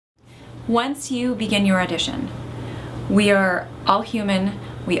Once you begin your audition, we are all human,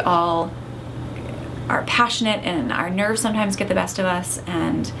 we all are passionate, and our nerves sometimes get the best of us,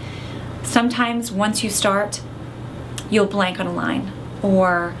 and sometimes once you start, you'll blank on a line,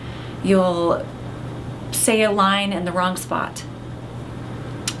 or you'll say a line in the wrong spot.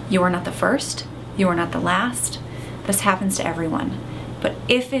 You are not the first, you are not the last. This happens to everyone. But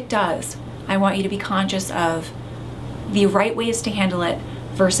if it does, I want you to be conscious of the right ways to handle it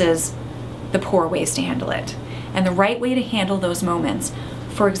versus the poor ways to handle it. And the right way to handle those moments,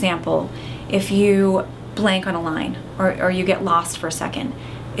 for example, if you blank on a line or you get lost for a second,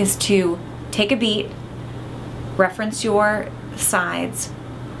 is to take a beat, reference your sides,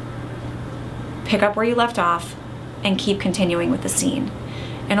 pick up where you left off, and keep continuing with the scene.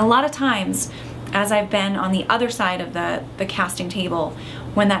 And a lot of times, as I've been on the other side of the casting table,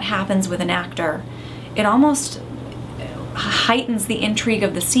 when that happens with an actor, it almost heightens the intrigue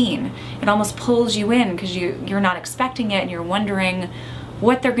of the scene. It almost pulls you in because you're not expecting it, and you're wondering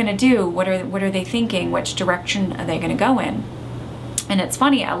what they're gonna do, what are they thinking, which direction are they gonna go in. And it's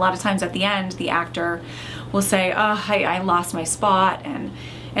funny, a lot of times at the end, the actor will say, oh, I lost my spot, and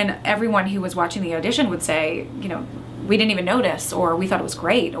everyone who was watching the audition would say, you know, we didn't even notice, or we thought it was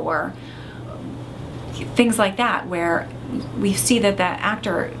great, or things like that, where we see that that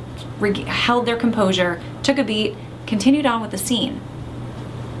actor held their composure, took a beat, continued on with the scene.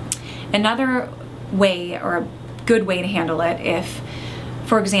 Another way, or a good way to handle it, if,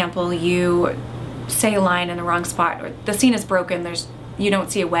 for example, you say a line in the wrong spot, or the scene is broken, you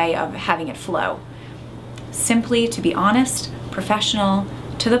don't see a way of having it flow. Simply to be honest, professional,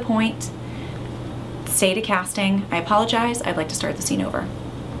 to the point, say to casting, I apologize, I'd like to start the scene over.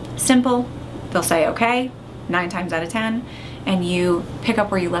 Simple. They'll say okay 9 times out of 10, and you pick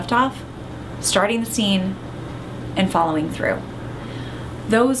up where you left off, starting the scene and following through.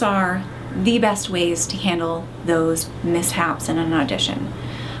 Those are the best ways to handle those mishaps in an audition,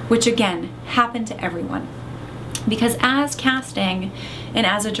 which again happen to everyone. Because as casting and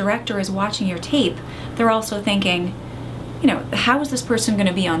as a director is watching your tape, they're also thinking, you know, how is this person going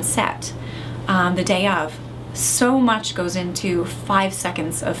to be on set the day of? So much goes into 5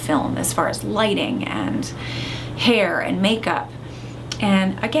 seconds of film as far as lighting and hair and makeup.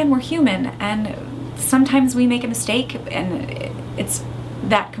 And again, we're human, and sometimes we make a mistake, and it's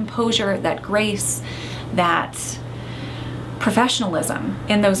that composure, that grace, that professionalism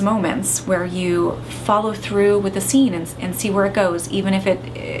in those moments where you follow through with the scene and see where it goes, even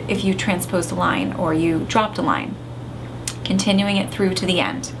if you transposed a line or you dropped a line, continuing it through to the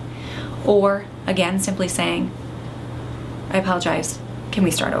end. Or again, simply saying, I apologize, can we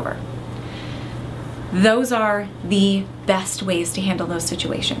start over? Those are the best ways to handle those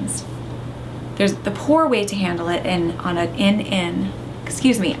situations. There's the poor way to handle it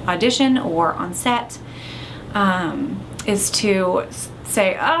audition or on set, is to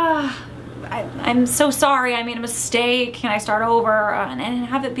say, I'm so sorry, I made a mistake, can I start over? And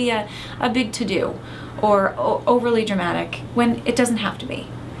have it be a big to-do or overly dramatic when it doesn't have to be.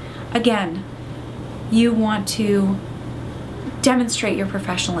 Again, you want to demonstrate your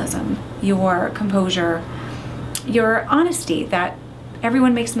professionalism, your composure, your honesty, that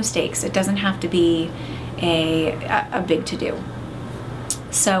everyone makes mistakes. It doesn't have to be a big to-do.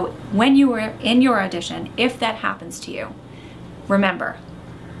 So when you are in your audition, if that happens to you, remember,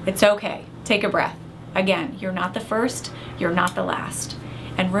 it's okay. Take a breath. Again, you're not the first, you're not the last.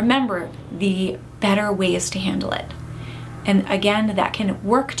 And remember the better ways to handle it. And again, that can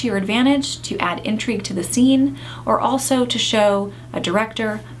work to your advantage to add intrigue to the scene, or also to show a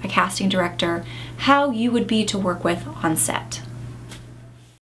director, a casting director, how you would be to work with on set.